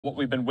What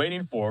we've been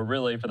waiting for,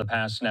 really, for the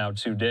past now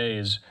 2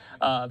 days,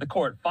 the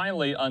court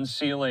finally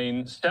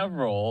unsealing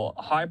several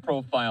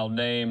high-profile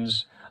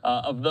names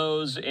of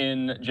those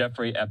in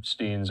Jeffrey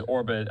Epstein's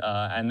orbit,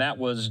 and that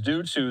was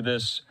due to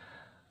this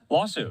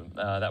lawsuit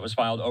that was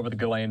filed over the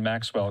Ghislaine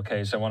Maxwell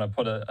case. I want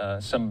to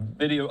put some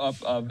video up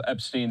of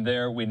Epstein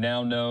there. We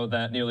now know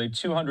that nearly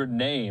 200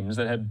 names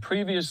that had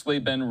previously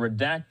been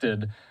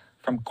redacted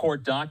from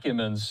court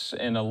documents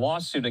in a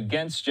lawsuit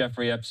against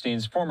Jeffrey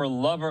Epstein's former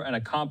lover and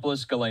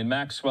accomplice, Ghislaine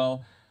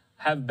Maxwell,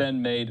 have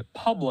been made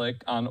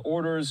public on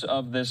orders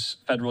of this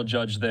federal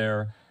judge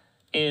there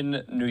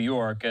in New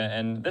York.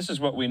 And this is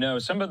what we know.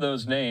 Some of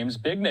those names,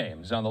 big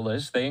names on the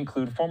list, they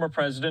include former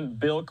President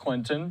Bill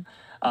Clinton,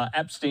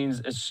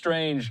 Epstein's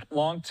estranged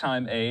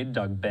longtime aide,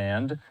 Doug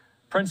Band,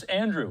 Prince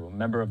Andrew,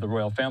 member of the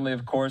royal family,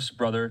 of course,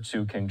 brother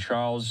to King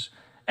Charles,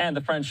 and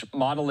the French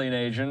modeling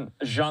agent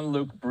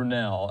Jean-Luc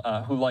Brunel,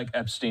 who, like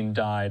Epstein,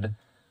 died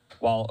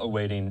while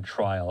awaiting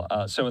trial.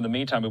 So in the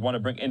meantime, we want to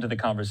bring into the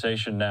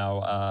conversation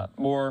now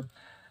more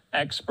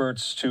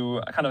experts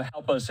to kind of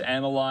help us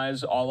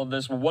analyze all of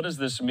this. Well, what does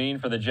this mean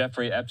for the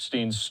Jeffrey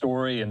Epstein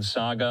story and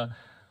saga?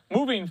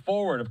 Moving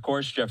forward, of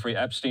course, Jeffrey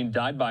Epstein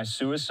died by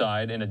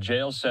suicide in a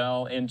jail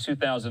cell in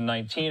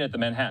 2019 at the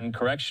Manhattan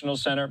Correctional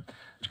Center.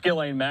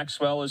 Ghislaine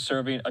Maxwell is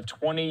serving a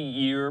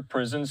 20-year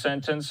prison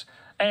sentence.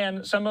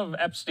 And some of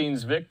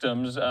Epstein's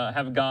victims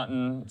have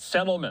gotten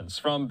settlements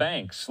from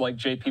banks like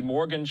J.P.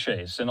 Morgan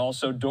Chase and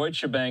also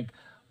Deutsche Bank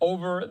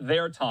over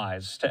their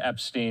ties to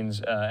Epstein's.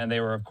 And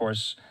they were, of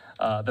course,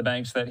 the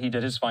banks that he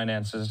did his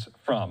finances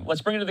from.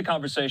 Let's bring into the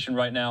conversation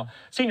right now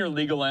senior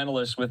legal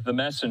analyst with The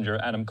Messenger,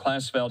 Adam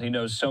Klasfeld. He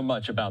knows so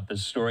much about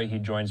this story. He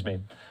joins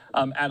me.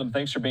 Adam,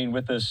 thanks for being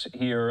with us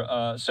here.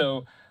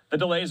 So the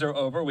delays are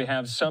over. We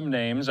have some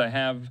names. I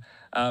have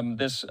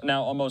this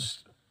now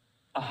almost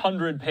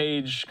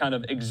 100-page kind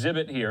of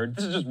exhibit here.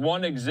 This is just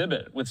one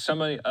exhibit with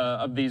some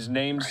of these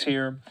names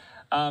here.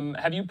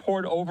 Have you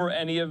pored over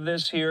any of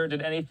this here?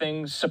 Did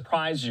anything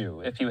surprise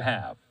you, if you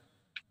have?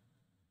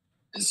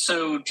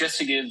 So just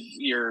to give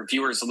your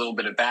viewers a little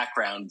bit of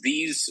background,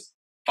 these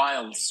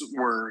files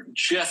were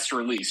just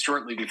released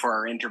shortly before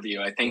our interview.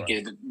 I think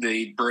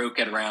they broke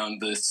at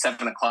around the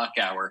 7 o'clock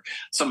hour.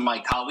 Some of my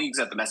colleagues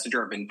at The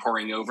Messenger have been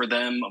poring over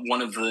them.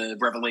 One of the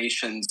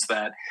revelations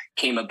that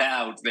came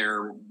about,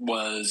 there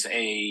was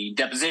a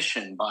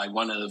deposition by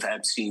one of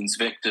Epstein's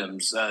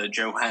victims,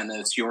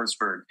 Johannes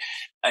Jorsberg.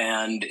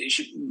 And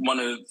one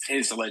of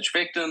his alleged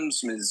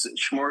victims, Ms.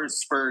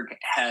 Schmorsberg,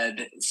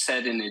 had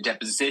said in a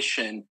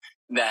deposition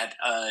that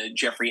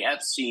Jeffrey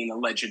Epstein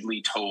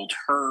allegedly told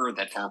her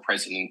that former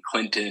President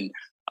Clinton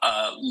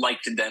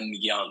liked them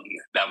young.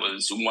 That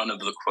was one of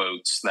the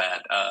quotes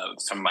that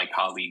some of my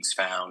colleagues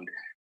found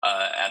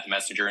at The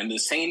Messenger. In the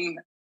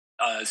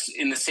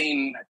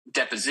same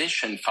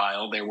deposition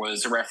file, there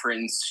was a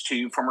reference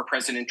to former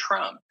President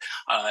Trump.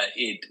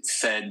 It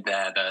said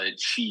that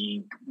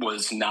she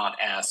was not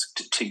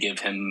asked to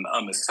give him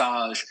a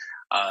massage.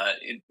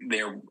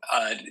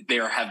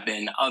 There have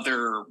been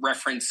other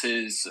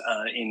references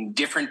in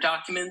different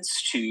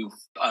documents to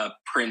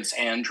Prince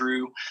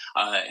Andrew,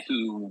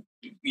 who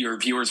your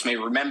viewers may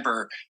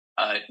remember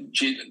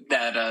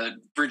that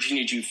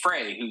Virginia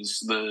Giuffre, who's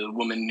the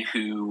woman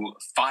who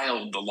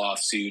filed the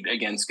lawsuit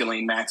against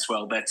Ghislaine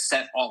Maxwell that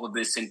set all of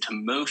this into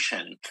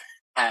motion,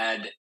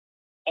 had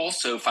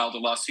also filed a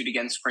lawsuit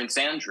against Prince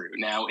Andrew.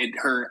 Now,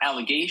 her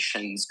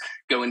allegations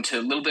go into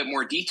a little bit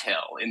more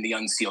detail in the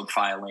Unsealed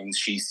filings.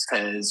 She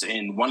says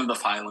in one of the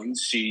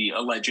filings, she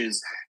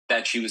alleges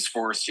that she was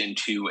forced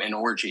into an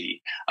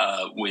orgy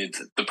with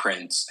the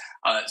prince.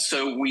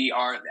 So we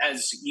are,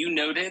 as you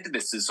noted,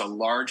 this is a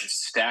large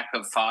stack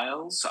of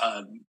files.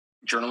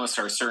 Journalists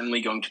are certainly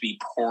going to be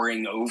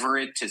poring over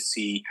it to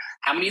see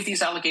how many of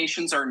these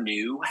allegations are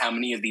new, how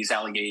many of these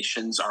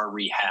allegations are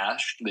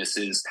rehashed.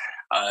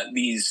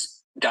 These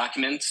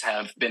documents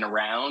have been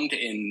around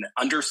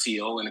under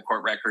seal in a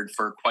court record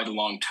for quite a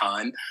long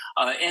time.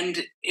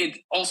 And it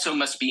also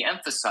must be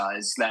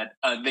emphasized that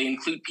they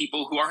include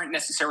people who aren't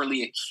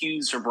necessarily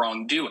accused of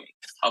wrongdoing.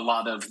 A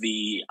lot of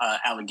the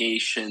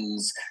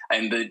allegations,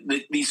 and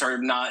these are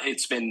not,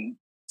 it's been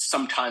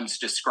sometimes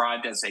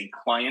described as a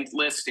client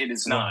list. It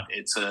is not.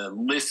 It's a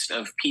list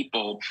of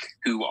people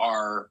who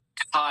are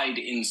tied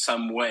in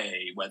some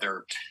way,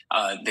 whether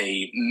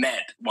they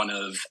met one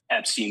of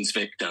Epstein's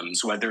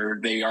victims, whether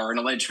they are an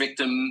alleged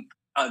victim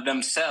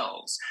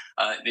themselves.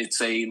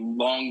 It's a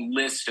long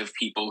list of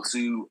people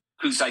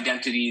whose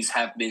identities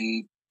have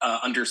been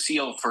under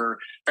seal for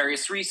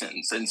various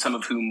reasons, and some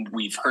of whom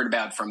we've heard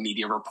about from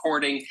media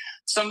reporting.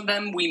 Some of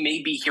them we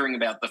may be hearing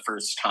about the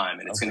first time,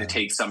 and it's going to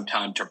take some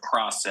time to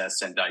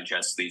process and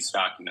digest these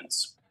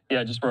documents.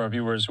 Yeah, just for our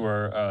viewers who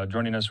are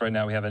joining us right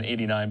now, we have an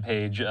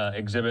 89-page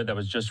exhibit that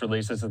was just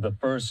released. This is the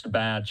first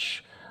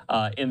batch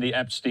in the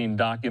Epstein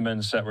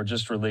documents that were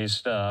just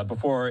released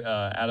before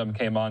Adam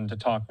came on to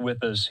talk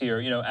with us here.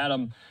 You know,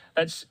 Adam,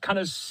 that's kind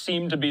of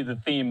seemed to be the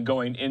theme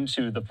going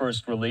into the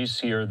first release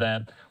here,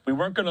 that we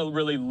weren't going to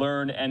really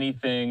learn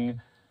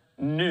anything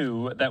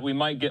knew that we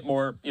might get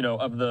more,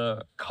 of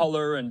the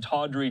color and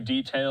tawdry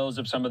details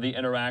of some of the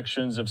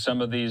interactions of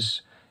some of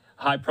these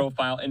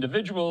high-profile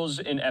individuals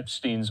in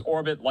Epstein's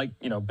orbit, like,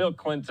 Bill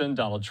Clinton,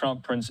 Donald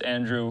Trump, Prince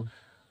Andrew,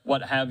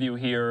 what have you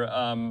here.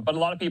 But a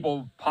lot of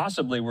people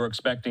possibly were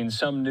expecting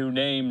some new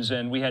names,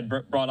 and we had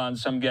brought on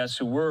some guests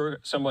who were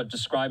somewhat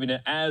describing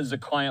it as a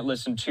client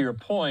list. And to your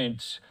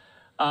point,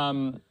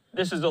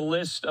 this is a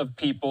list of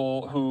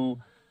people who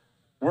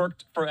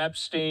worked for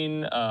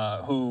Epstein,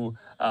 who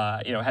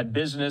had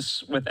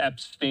business with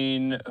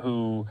Epstein,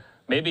 who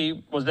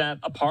maybe was at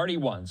a party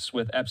once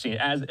with Epstein,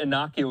 as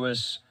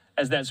innocuous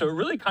as that. So it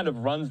really kind of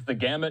runs the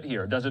gamut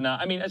here, does it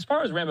not? I mean, as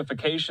far as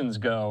ramifications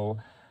go,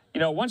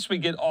 once we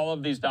get all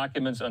of these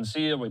documents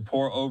unsealed, we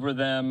pour over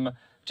them,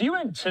 do you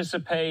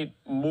anticipate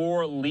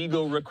more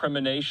legal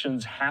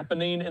recriminations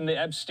happening in the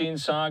Epstein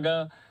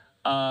saga?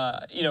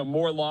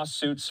 More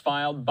lawsuits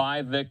filed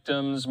by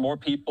victims, more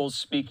people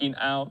speaking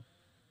out?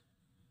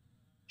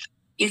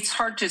 It's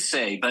hard to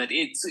say, but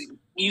it's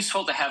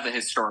useful to have a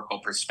historical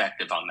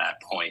perspective on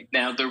that point.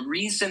 Now, the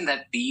reason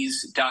that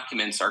these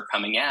documents are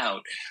coming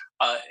out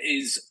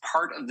is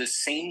part of the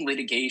same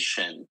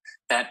litigation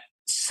that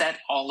set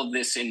all of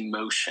this in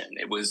motion.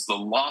 It was the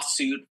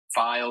lawsuit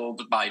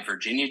filed by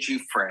Virginia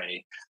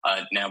Giuffre,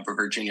 now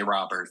Virginia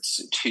Roberts,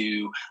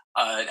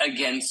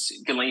 against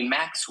Ghislaine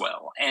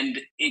Maxwell. And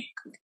it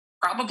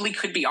probably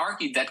could be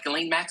argued that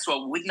Ghislaine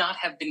Maxwell would not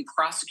have been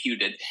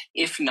prosecuted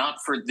if not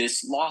for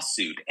this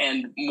lawsuit.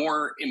 And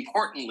more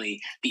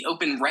importantly, the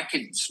open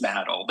records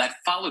battle that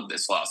followed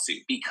this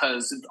lawsuit,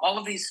 because all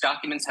of these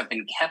documents have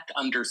been kept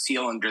under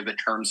seal under the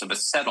terms of a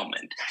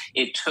settlement.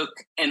 It took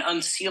an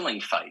unsealing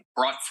fight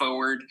brought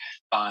forward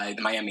by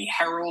the Miami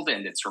Herald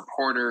and its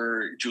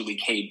reporter, Julie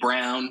K.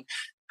 Brown,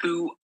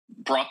 who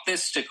brought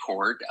this to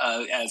court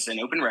as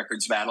an open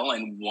records battle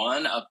and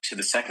won up to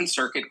the Second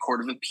Circuit Court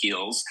of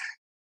Appeals,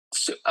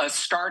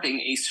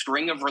 starting a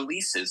string of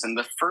releases. And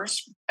the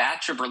first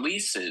batch of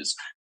releases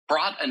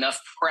brought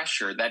enough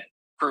pressure that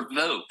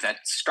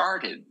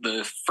started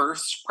the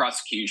first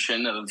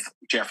prosecution of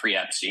Jeffrey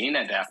Epstein,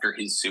 and after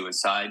his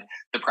suicide,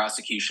 the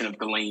prosecution of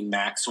Ghislaine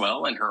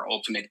Maxwell and her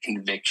ultimate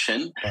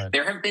conviction. Right.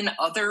 There have been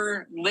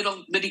other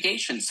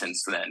litigation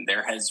since then.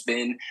 There has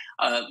been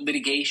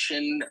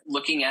litigation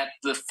looking at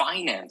the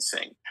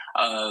financing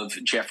of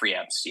Jeffrey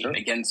Epstein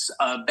against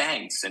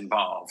banks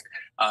involved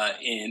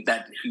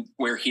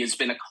where he has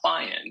been a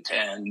client,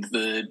 and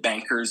the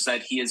bankers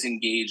that he has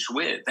engaged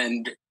with.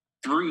 And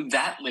through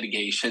that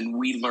litigation,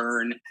 we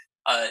learn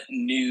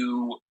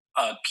new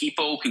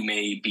people who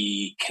may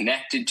be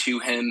connected to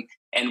him,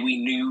 and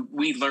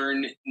we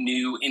learn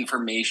new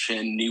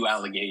information, new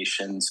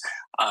allegations,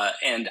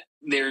 and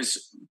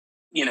there's,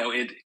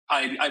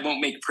 I won't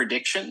make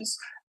predictions,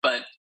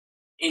 but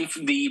in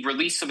the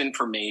release of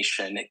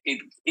information,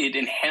 it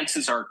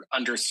enhances our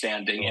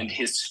understanding, and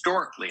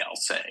historically, I'll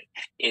say,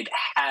 it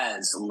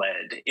has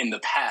led in the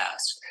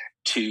past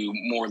to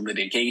more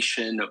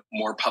litigation,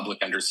 more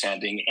public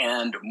understanding,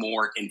 and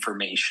more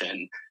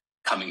information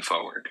coming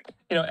forward.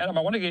 Adam,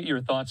 I want to get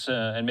your thoughts,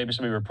 and maybe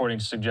some of your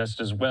reporting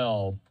suggests as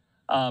well,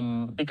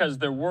 because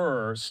there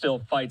were still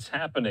fights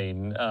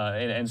happening,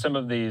 and some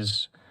of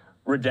these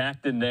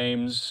redacted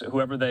names,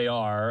 whoever they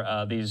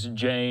are, these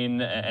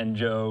Jane and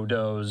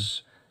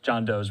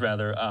John Does,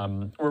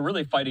 were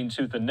really fighting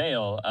tooth and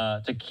nail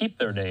to keep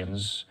their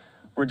names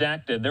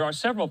redacted. There are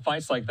several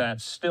fights like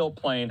that still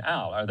playing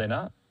out, are they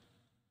not?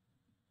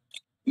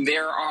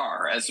 There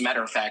are. As a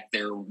matter of fact,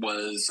 there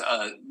was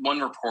one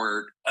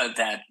report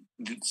that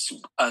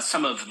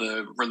some of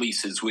the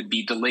releases would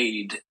be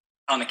delayed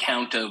on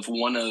account of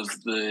one of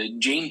the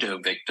Jane Doe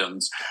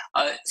victims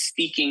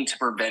seeking to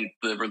prevent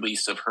the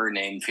release of her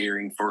name,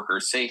 fearing for her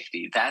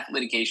safety. That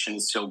litigation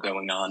is still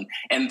going on,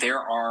 and there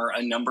are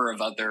a number of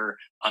other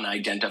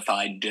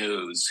unidentified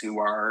does who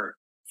are,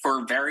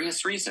 for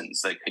various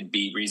reasons, that could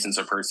be reasons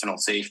of personal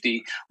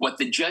safety. What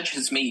the judge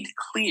has made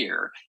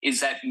clear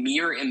is that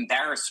mere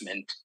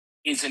embarrassment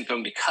isn't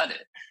going to cut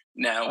it.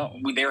 Now,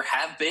 there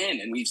have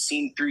been, and we've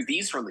seen through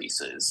these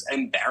releases,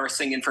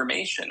 embarrassing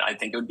information. I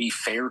think it would be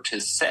fair to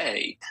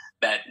say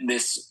that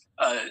this,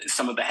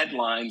 some of the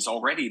headlines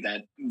already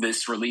that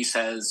this release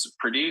has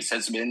produced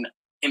has been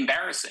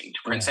embarrassing to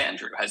Prince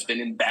Andrew, has been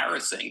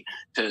embarrassing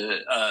to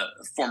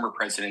former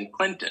President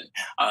Clinton.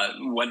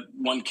 What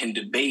one can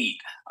debate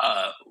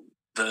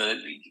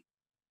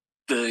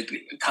the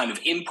kind of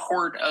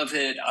import of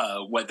it,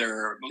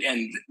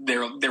 and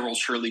there will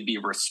surely be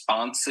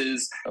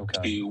responses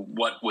to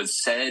what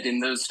was said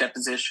in those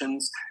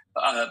depositions.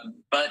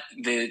 But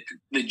the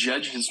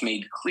judge has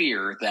made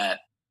clear that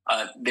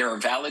there are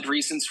valid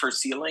reasons for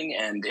sealing,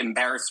 and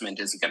embarrassment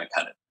isn't going to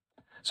cut it.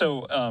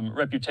 So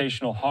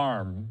reputational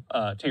harm,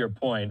 to your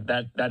point,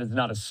 that is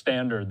not a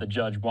standard the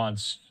judge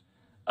wants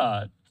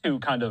to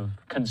kind of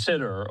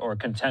consider or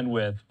contend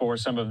with for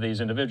some of these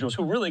individuals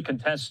who really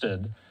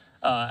contested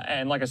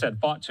and, like I said,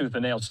 fought tooth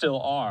and nail,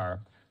 still are,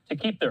 to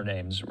keep their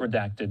names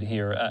redacted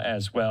here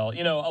as well.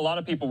 A lot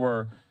of people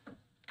were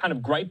kind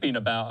of griping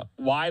about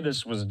why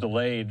this was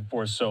delayed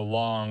for so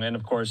long. And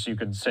of course, you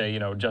could say, you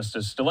know,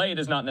 justice delayed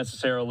is not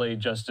necessarily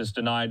justice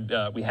denied.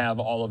 We have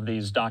all of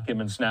these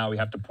documents now. We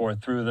have to pour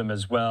through them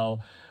as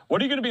well.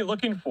 What are you going to be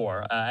looking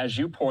for as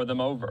you pour them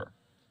over?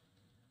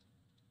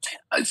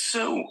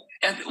 So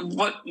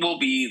what we'll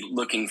be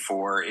looking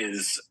for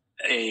is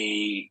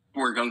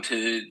we're going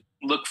to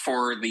look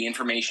for the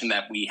information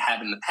that we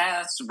had in the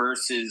past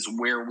versus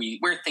where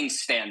things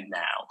stand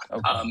now.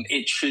 Okay.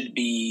 It should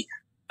be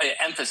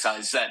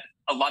emphasized that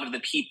a lot of the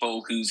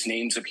people whose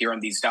names appear on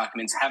these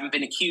documents haven't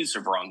been accused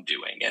of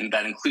wrongdoing, and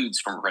that includes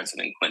former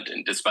President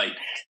Clinton, despite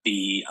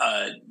the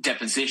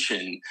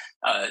deposition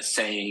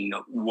saying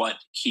what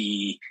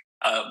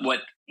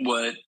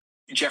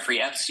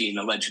Jeffrey Epstein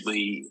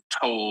allegedly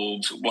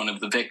told one of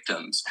the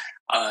victims.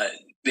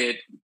 That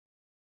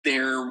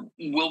there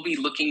will be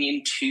looking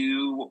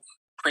into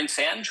Prince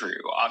Andrew.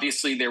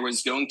 Obviously, there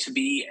was going to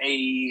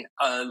be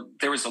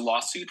there was a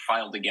lawsuit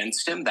filed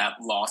against him. That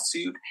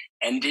lawsuit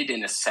ended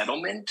in a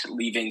settlement,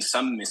 leaving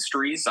some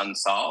mysteries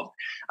unsolved.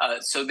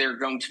 So we're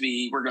going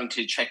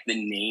to check the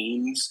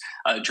names.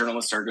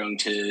 Journalists are going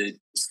to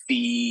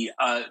see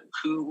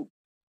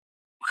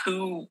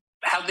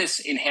how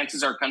this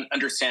enhances our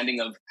understanding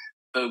of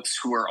folks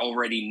who are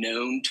already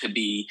known to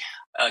be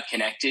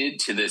connected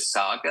to this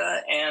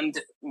saga,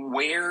 and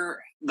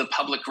where the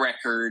public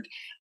record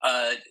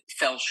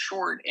fell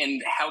short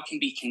and how can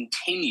be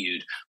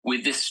continued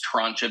with this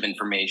tranche of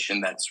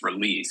information that's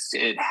released.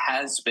 It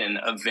has been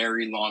a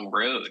very long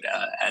road,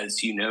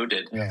 as you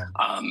noted,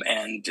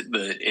 and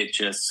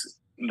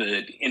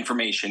the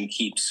information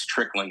keeps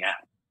trickling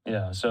out.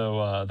 Yeah,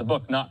 so the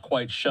book not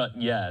quite shut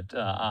yet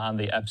on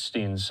the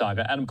Epstein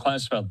saga. Adam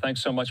Klasfeld,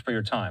 thanks so much for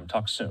your time.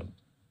 Talk soon.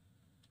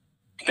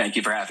 Thank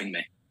you for having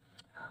me.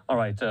 All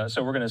right,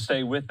 so we're going to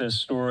stay with this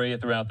story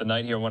throughout the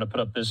night here. I want to put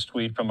up this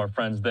tweet from our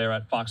friends there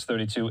at Fox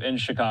 32 in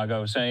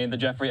Chicago saying the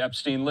Jeffrey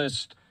Epstein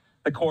list.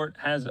 The court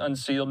has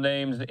unsealed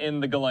names in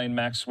the Ghislaine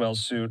Maxwell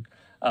suit,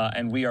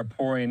 and we are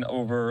pouring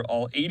over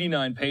all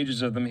 89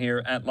 pages of them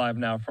here at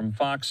LiveNOW from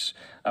Fox.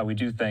 We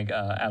do thank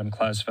Adam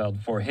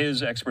Klasfeld for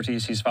his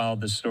expertise. He's followed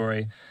this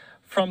story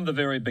from the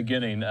very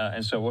beginning,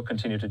 and so we'll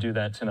continue to do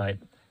that tonight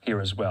here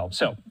as well.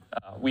 So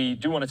we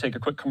do want to take a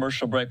quick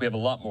commercial break. We have a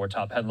lot more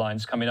top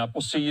headlines coming up.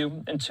 We'll see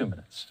you in 2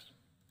 minutes.